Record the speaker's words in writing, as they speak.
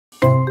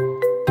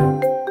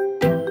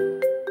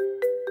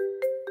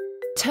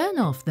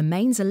off the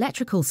mains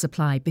electrical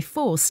supply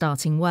before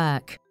starting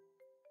work.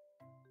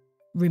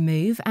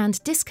 Remove and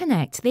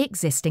disconnect the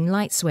existing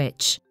light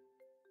switch.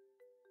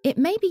 It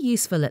may be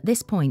useful at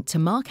this point to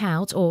mark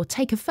out or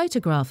take a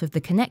photograph of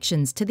the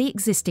connections to the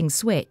existing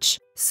switch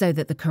so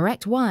that the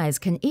correct wires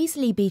can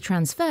easily be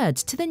transferred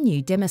to the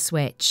new dimmer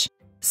switch.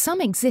 Some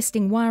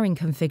existing wiring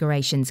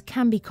configurations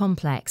can be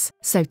complex,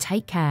 so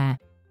take care.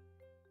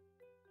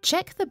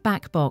 Check the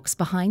back box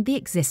behind the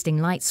existing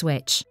light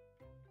switch.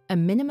 A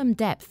minimum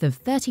depth of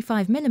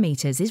 35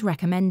 mm is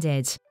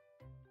recommended.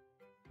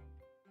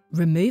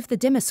 Remove the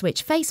dimmer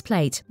switch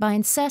faceplate by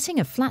inserting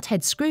a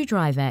flathead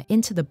screwdriver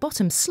into the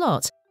bottom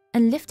slot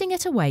and lifting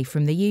it away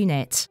from the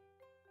unit.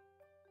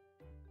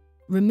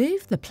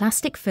 Remove the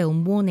plastic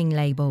film warning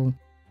label.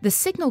 The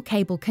signal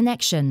cable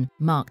connection,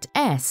 marked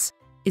S,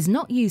 is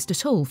not used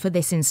at all for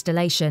this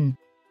installation.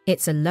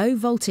 It's a low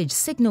voltage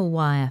signal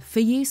wire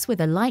for use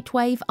with a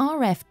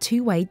LightwaveRF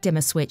two-way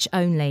dimmer switch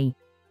only.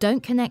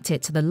 Don't connect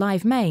it to the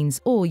live mains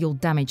or you'll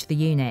damage the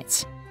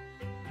unit.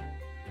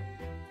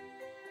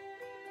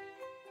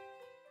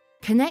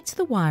 Connect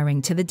the wiring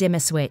to the dimmer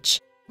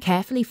switch,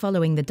 carefully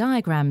following the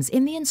diagrams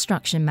in the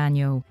instruction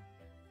manual.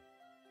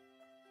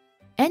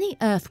 Any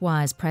earth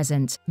wires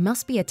present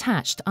must be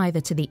attached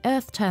either to the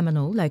earth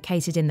terminal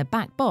located in the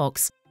back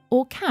box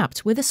or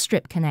capped with a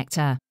strip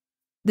connector.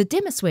 The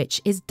dimmer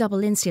switch is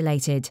double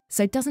insulated,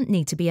 so doesn't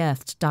need to be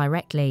earthed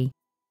directly.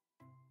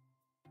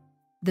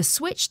 The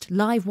switched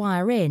live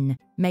wire in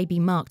may be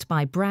marked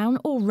by brown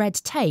or red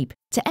tape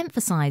to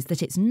emphasize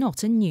that it's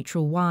not a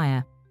neutral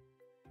wire.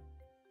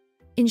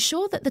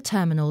 Ensure that the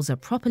terminals are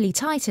properly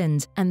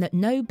tightened and that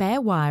no bare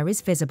wire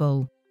is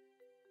visible.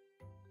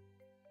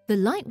 The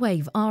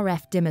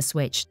LightwaveRF dimmer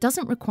switch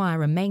doesn't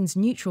require a mains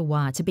neutral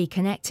wire to be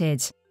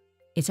connected.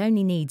 It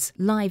only needs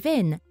live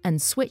in and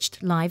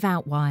switched live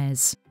out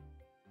wires.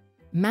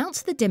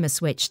 Mount the dimmer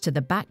switch to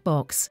the back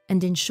box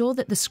and ensure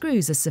that the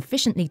screws are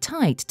sufficiently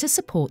tight to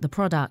support the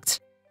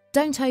product.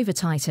 Don't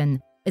over-tighten,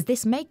 as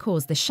this may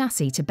cause the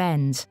chassis to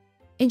bend.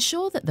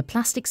 Ensure that the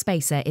plastic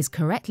spacer is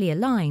correctly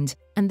aligned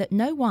and that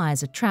no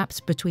wires are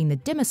trapped between the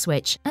dimmer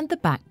switch and the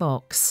back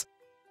box.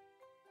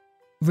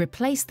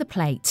 Replace the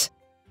plate.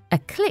 A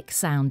click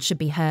sound should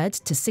be heard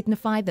to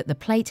signify that the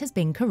plate has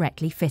been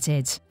correctly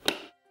fitted.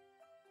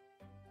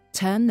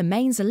 Turn the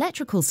mains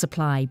electrical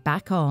supply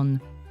back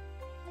on.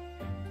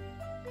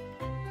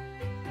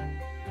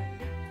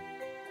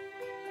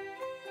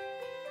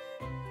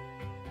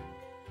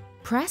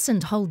 Press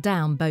and hold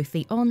down both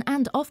the on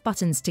and off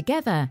buttons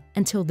together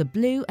until the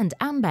blue and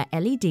amber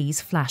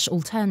LEDs flash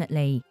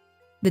alternately.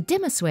 The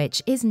dimmer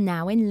switch is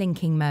now in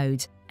linking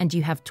mode, and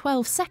you have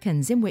 12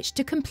 seconds in which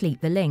to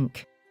complete the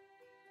link.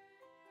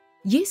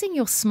 Using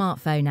your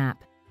smartphone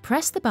app,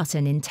 press the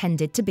button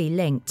intended to be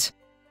linked.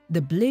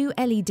 The blue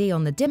LED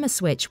on the dimmer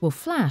switch will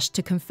flash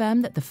to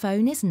confirm that the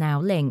phone is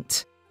now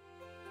linked.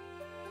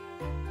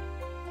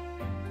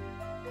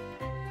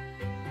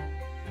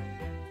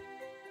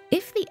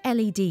 If the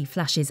LED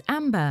flashes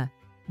amber,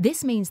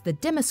 this means the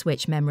dimmer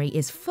switch memory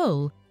is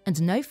full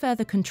and no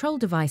further control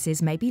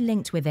devices may be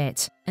linked with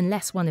it,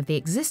 unless one of the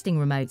existing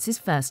remotes is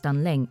first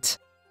unlinked.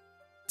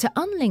 To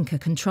unlink a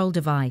control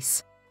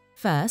device,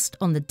 first,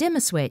 on the dimmer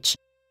switch,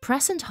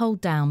 press and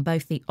hold down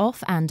both the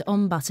off and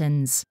on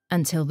buttons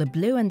until the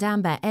blue and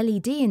amber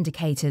LED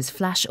indicators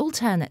flash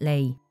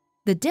alternately.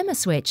 The dimmer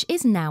switch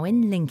is now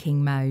in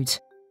linking mode.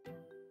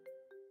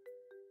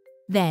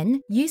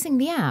 Then, using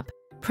the app,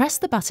 press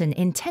the button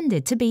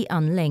intended to be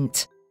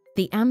unlinked.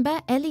 The amber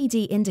LED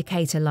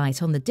indicator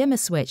light on the dimmer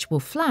switch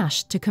will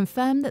flash to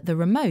confirm that the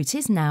remote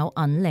is now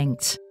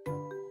unlinked.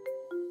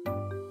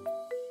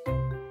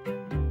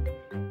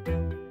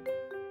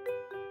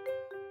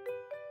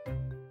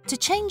 To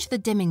change the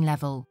dimming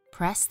level,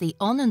 press the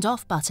on and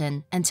off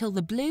button until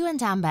the blue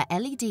and amber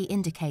LED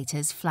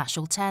indicators flash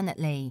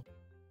alternately.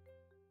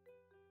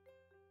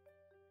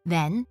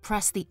 Then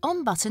press the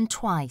on button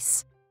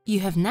twice.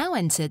 You have now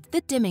entered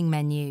the dimming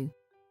menu.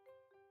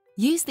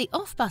 Use the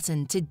off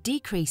button to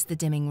decrease the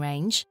dimming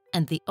range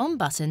and the on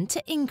button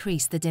to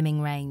increase the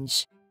dimming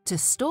range. To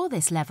store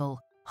this level,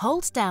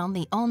 hold down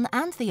the on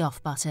and the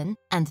off button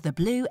and the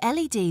blue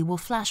LED will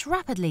flash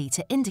rapidly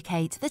to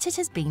indicate that it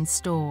has been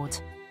stored.